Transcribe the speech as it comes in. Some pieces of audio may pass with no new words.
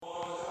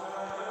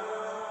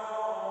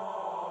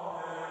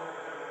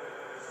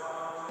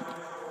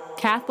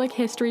Catholic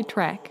History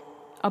Trek,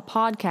 a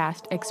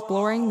podcast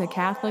exploring the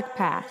Catholic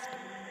past.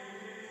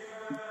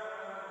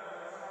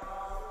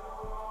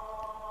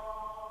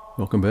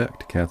 Welcome back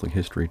to Catholic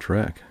History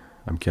Trek.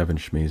 I'm Kevin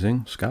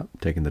Schmeezing. Scott,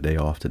 taking the day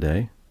off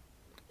today.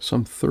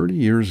 Some 30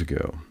 years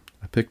ago,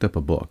 I picked up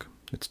a book.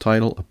 It's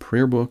titled A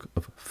Prayer Book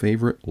of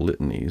Favorite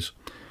Litanies.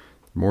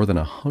 More than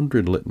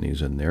 100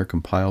 litanies in there,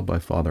 compiled by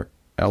Father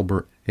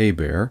Albert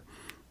Hebert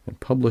and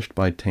published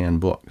by Tan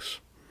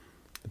Books.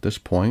 At this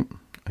point,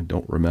 I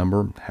don't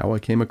remember how I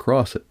came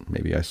across it.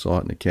 Maybe I saw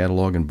it in a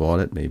catalog and bought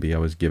it. Maybe I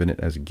was given it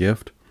as a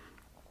gift.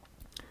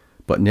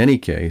 But in any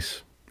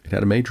case, it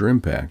had a major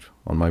impact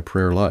on my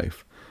prayer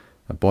life.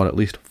 I bought at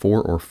least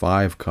 4 or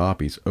 5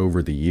 copies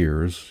over the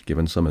years,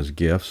 given some as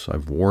gifts.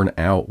 I've worn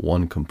out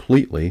one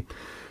completely,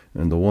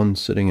 and the one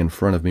sitting in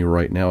front of me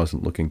right now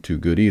isn't looking too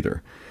good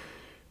either.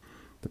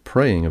 The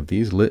praying of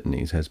these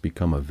litanies has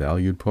become a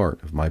valued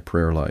part of my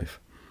prayer life.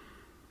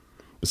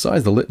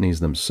 Besides the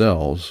litanies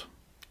themselves,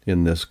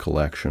 in this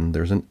collection,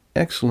 there's an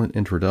excellent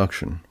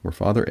introduction where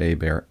Father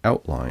Hebert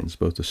outlines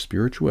both the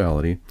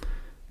spirituality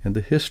and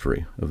the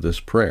history of this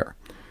prayer.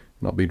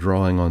 And I'll be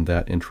drawing on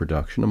that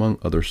introduction among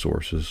other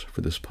sources for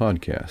this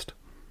podcast.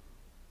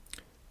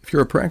 If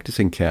you're a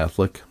practicing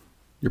Catholic,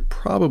 you're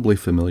probably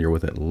familiar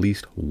with at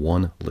least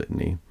one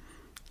litany,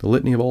 the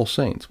Litany of All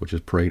Saints, which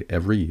is prayed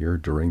every year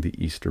during the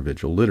Easter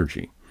Vigil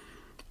liturgy.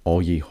 All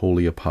ye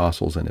holy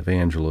apostles and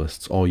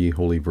evangelists, all ye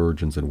holy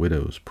virgins and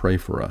widows, pray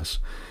for us.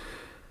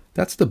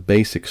 That's the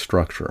basic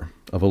structure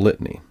of a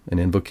litany, an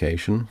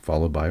invocation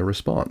followed by a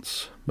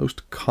response.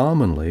 Most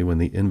commonly, when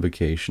the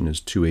invocation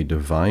is to a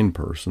divine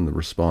person, the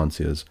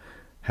response is,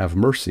 "Have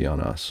mercy on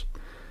us."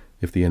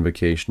 If the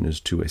invocation is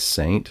to a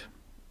saint,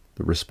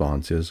 the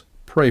response is,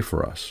 "Pray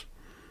for us."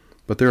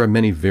 But there are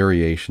many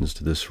variations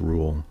to this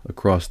rule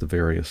across the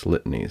various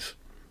litanies.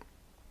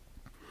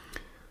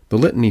 The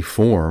litany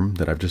form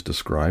that I've just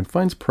described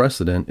finds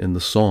precedent in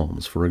the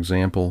Psalms, for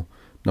example,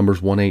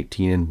 Numbers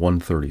 118 and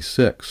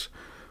 136,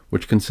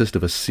 which consist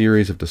of a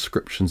series of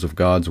descriptions of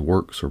God's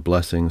works or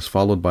blessings,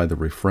 followed by the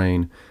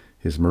refrain,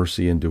 "His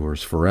mercy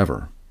endures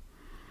forever."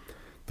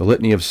 The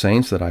Litany of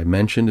Saints that I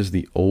mentioned is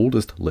the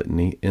oldest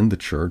litany in the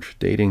Church,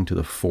 dating to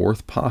the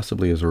 4th,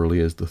 possibly as early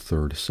as the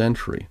 3rd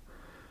century.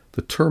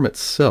 The term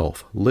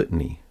itself,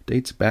 litany,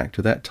 dates back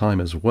to that time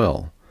as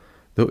well,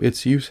 though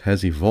its use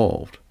has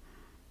evolved.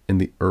 In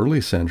the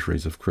early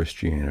centuries of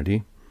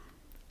Christianity,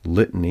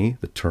 litany,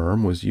 the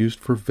term, was used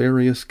for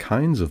various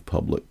kinds of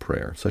public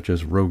prayer, such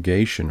as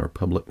rogation or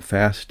public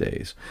fast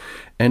days,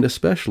 and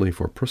especially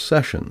for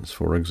processions.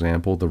 For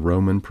example, the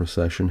Roman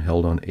procession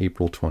held on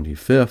April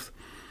 25th,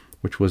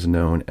 which was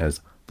known as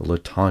the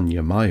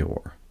Litania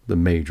Maior, the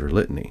major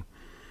litany.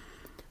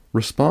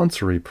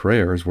 Responsory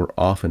prayers were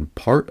often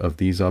part of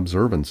these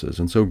observances,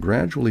 and so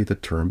gradually the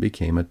term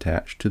became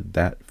attached to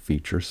that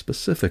feature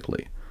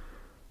specifically.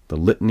 The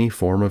litany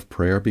form of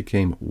prayer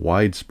became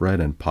widespread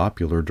and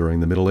popular during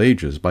the Middle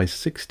Ages. By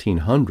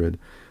 1600,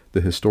 the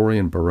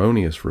historian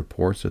Baronius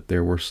reports that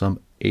there were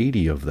some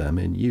 80 of them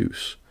in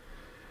use.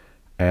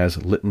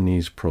 As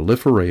litanies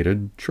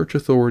proliferated, church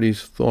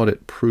authorities thought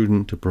it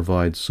prudent to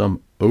provide some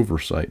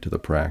oversight to the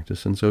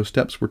practice, and so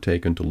steps were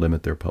taken to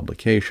limit their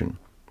publication.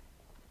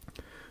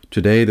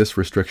 Today, this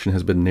restriction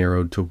has been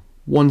narrowed to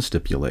one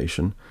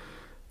stipulation.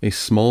 A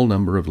small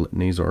number of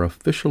litanies are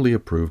officially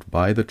approved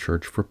by the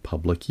Church for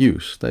public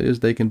use. That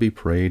is, they can be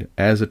prayed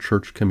as a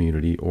church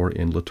community or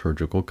in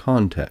liturgical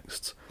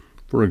contexts,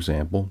 for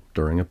example,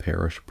 during a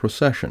parish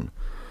procession.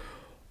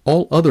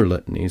 All other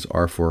litanies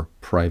are for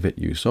private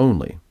use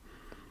only.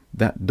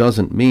 That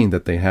doesn't mean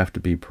that they have to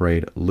be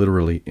prayed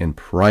literally in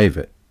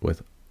private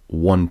with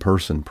one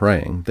person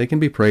praying. They can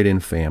be prayed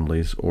in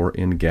families or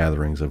in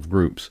gatherings of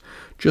groups,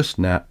 just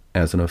not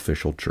as an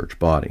official church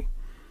body.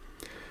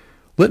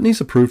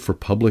 Litanies approved for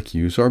public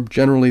use are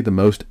generally the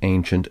most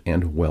ancient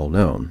and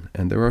well-known,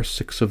 and there are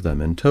 6 of them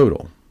in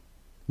total.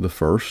 The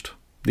first,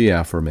 the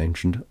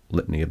aforementioned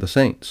Litany of the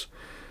Saints.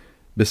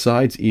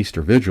 Besides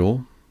Easter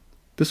Vigil,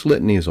 this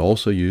litany is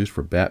also used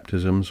for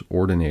baptisms,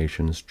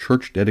 ordinations,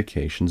 church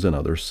dedications, and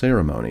other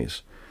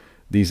ceremonies.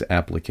 These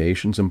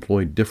applications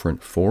employ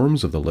different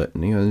forms of the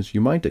litany, and as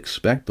you might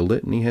expect, the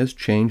litany has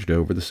changed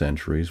over the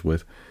centuries,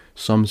 with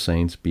some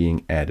saints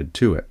being added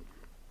to it.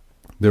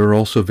 There are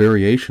also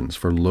variations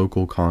for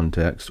local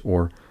context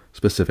or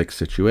specific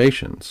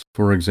situations.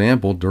 For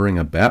example, during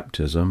a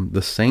baptism,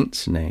 the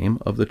saint's name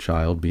of the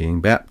child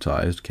being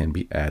baptized can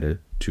be added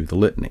to the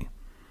litany.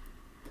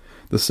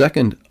 The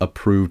second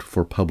approved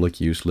for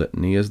public use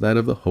litany is that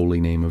of the Holy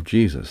Name of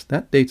Jesus.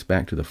 That dates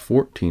back to the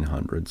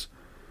 1400s,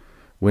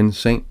 when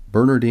St.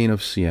 Bernardine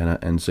of Siena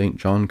and St.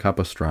 John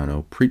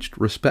Capistrano preached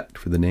respect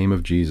for the name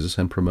of Jesus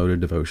and promoted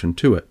devotion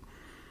to it.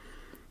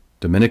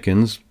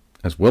 Dominicans,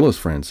 as well as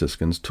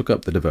Franciscans, took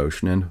up the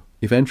devotion and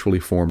eventually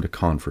formed a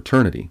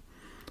confraternity.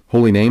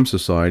 Holy name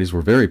societies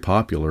were very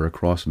popular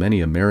across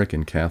many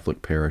American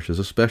Catholic parishes,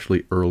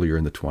 especially earlier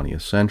in the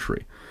 20th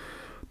century.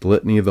 The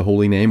Litany of the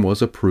Holy Name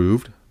was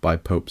approved by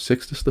Pope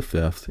Sixtus V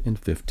in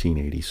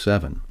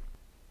 1587.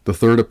 The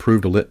third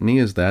approved litany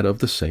is that of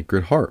the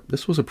Sacred Heart.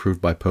 This was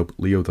approved by Pope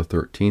Leo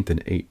XIII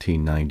in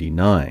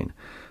 1899.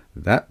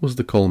 That was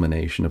the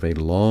culmination of a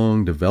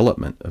long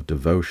development of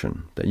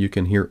devotion that you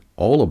can hear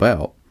all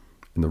about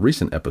in the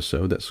recent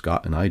episode that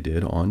Scott and I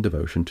did on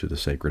devotion to the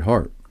Sacred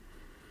Heart.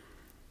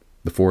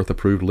 The fourth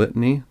approved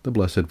litany, the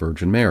Blessed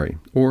Virgin Mary,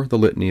 or the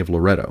Litany of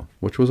Loreto,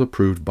 which was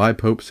approved by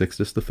Pope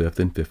Sixtus V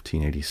in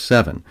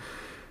 1587.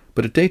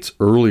 But it dates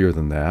earlier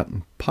than that,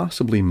 and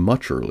possibly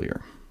much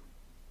earlier.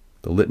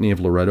 The Litany of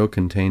Loreto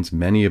contains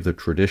many of the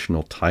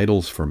traditional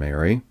titles for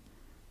Mary.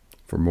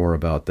 For more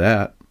about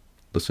that,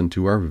 listen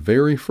to our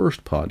very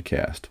first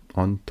podcast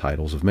on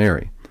titles of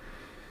Mary.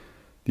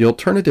 The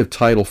alternative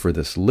title for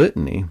this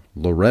litany,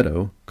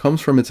 Loreto,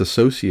 comes from its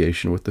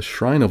association with the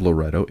Shrine of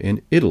Loreto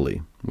in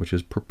Italy, which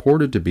is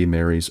purported to be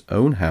Mary's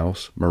own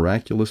house,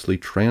 miraculously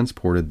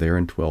transported there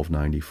in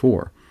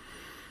 1294.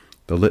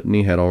 The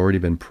litany had already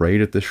been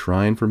prayed at this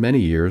shrine for many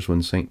years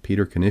when St.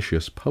 Peter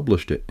Canisius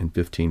published it in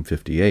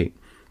 1558.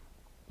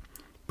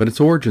 But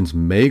its origins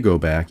may go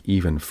back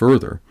even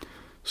further.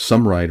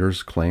 Some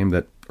writers claim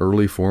that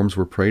early forms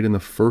were prayed in the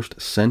first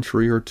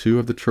century or two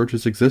of the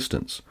Church's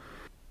existence.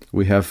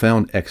 We have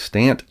found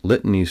extant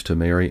litanies to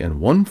Mary in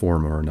one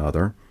form or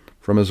another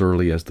from as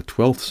early as the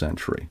 12th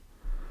century.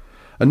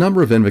 A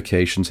number of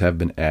invocations have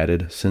been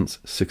added since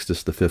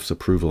Sixtus V's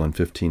approval in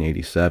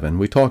 1587.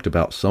 We talked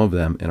about some of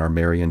them in our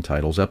Marian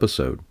titles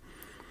episode.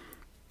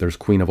 There's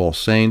Queen of All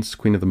Saints,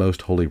 Queen of the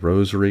Most Holy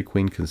Rosary,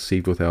 Queen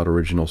conceived without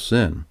original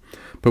sin.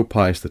 Pope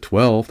Pius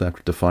XII,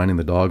 after defining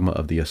the dogma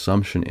of the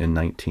Assumption in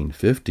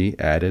 1950,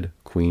 added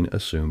Queen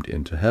assumed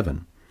into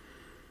heaven.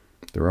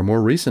 There are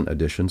more recent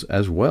additions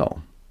as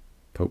well.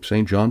 Pope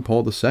St. John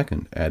Paul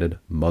II added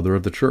Mother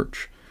of the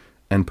Church,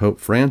 and Pope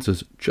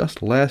Francis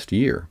just last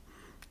year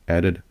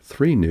added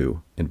 3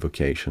 new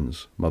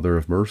invocations, Mother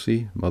of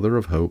Mercy, Mother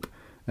of Hope,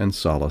 and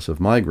Solace of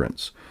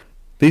Migrants.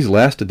 These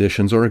last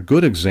additions are a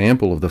good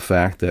example of the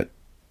fact that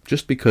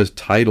just because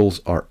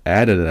titles are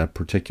added at a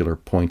particular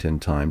point in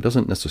time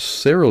doesn't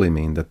necessarily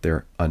mean that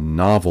they're a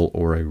novel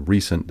or a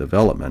recent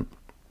development.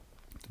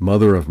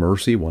 Mother of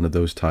Mercy, one of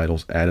those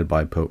titles added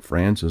by Pope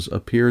Francis,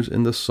 appears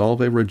in the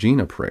Salve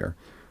Regina prayer,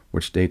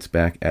 which dates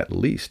back at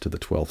least to the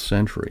 12th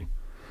century.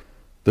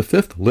 The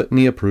fifth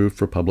litany approved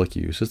for public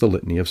use is the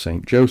Litany of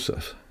St.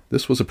 Joseph.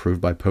 This was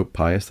approved by Pope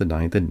Pius IX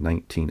in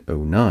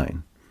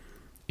 1909.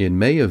 In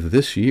May of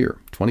this year,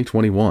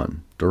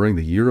 2021, during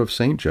the Year of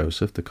St.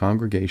 Joseph, the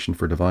Congregation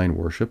for Divine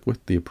Worship,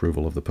 with the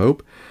approval of the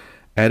Pope,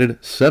 added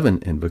 7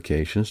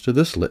 invocations to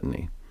this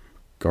litany: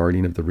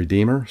 Guardian of the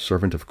Redeemer,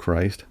 Servant of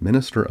Christ,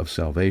 Minister of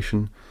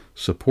Salvation,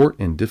 Support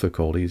in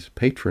Difficulties,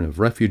 Patron of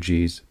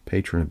Refugees,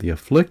 Patron of the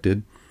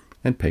Afflicted,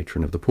 and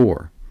Patron of the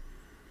Poor.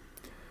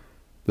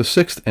 The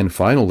sixth and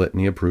final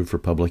litany approved for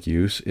public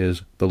use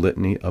is the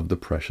Litany of the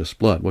Precious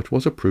Blood, which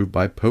was approved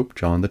by Pope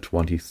John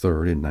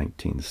XXIII in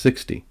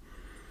 1960.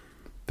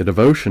 The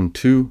devotion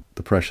to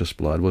the precious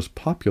blood was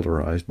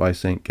popularized by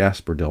St.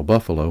 Gaspar del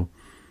Buffalo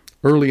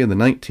early in the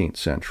 19th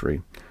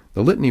century.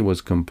 The litany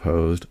was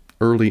composed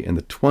early in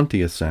the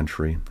 20th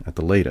century at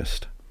the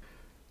latest.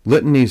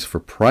 Litanies for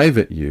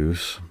private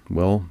use,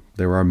 well,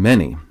 there are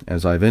many,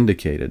 as I've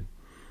indicated.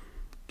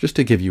 Just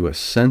to give you a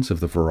sense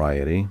of the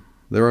variety,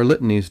 there are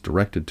litanies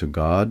directed to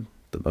God,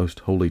 the Most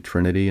Holy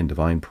Trinity and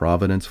Divine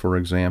Providence, for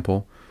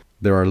example.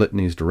 There are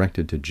litanies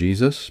directed to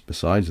Jesus.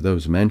 Besides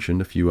those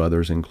mentioned, a few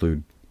others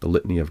include the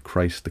Litany of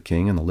Christ the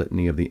King and the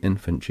Litany of the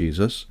Infant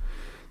Jesus.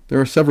 There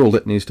are several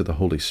litanies to the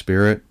Holy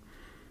Spirit.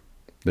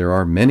 There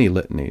are many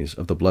litanies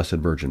of the Blessed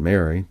Virgin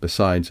Mary,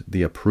 besides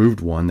the approved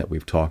one that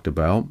we've talked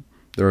about.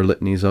 There are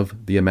litanies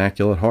of the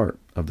Immaculate Heart,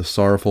 of the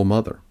Sorrowful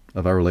Mother,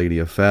 of Our Lady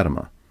of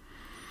Fatima.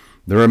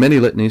 There are many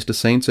litanies to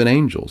saints and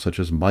angels, such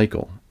as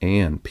Michael,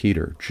 Anne,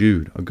 Peter,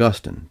 Jude,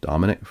 Augustine,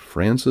 Dominic,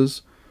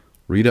 Francis,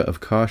 Rita of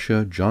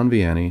Cascia, John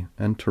Vianney,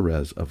 and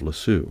Therese of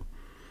Lisieux.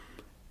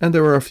 And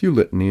there are a few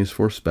litanies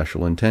for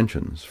special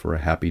intentions, for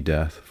a happy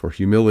death, for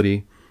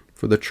humility,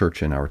 for the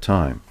Church in our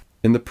time.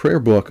 In the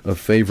prayer book of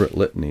favorite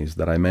litanies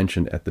that I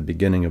mentioned at the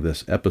beginning of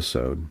this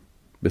episode,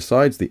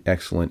 besides the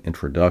excellent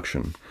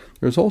introduction,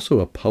 there's also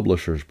a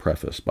publisher's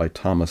preface by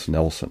Thomas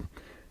Nelson,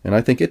 and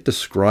I think it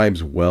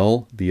describes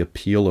well the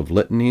appeal of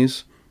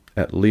litanies,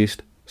 at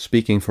least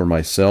speaking for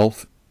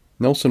myself.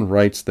 Nelson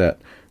writes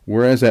that,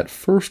 whereas at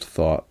first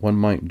thought one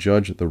might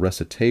judge the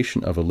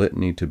recitation of a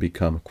litany to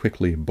become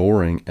quickly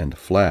boring and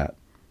flat,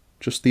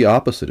 just the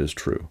opposite is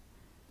true.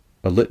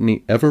 A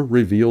litany ever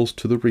reveals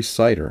to the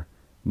reciter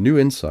new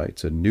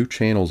insights and new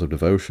channels of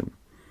devotion.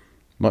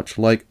 Much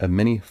like a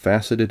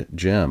many-faceted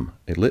gem,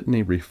 a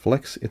litany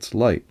reflects its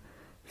light,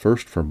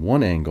 first from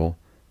one angle,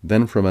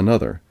 then from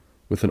another,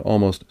 with an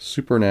almost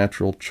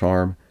supernatural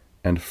charm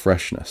and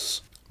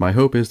freshness. My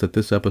hope is that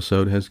this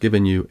episode has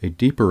given you a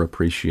deeper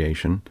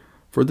appreciation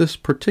for this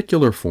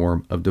particular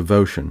form of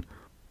devotion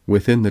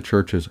within the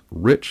Church's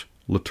rich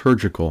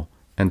liturgical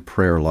and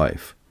prayer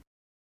life.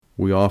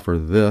 We offer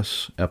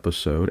this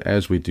episode,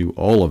 as we do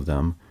all of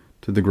them,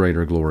 to the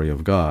greater glory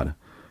of God.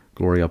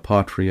 Gloria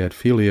Patri et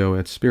Filio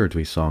et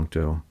Spiritui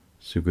Sancto.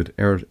 sicut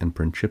erat in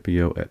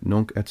principio et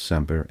nunc et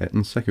semper et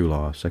in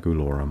saecula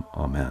saeculorum.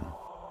 Amen.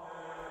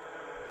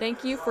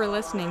 Thank you for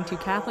listening to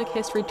Catholic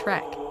History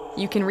Trek.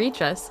 You can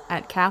reach us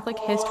at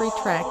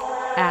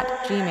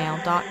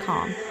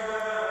catholichistorytrek@gmail.com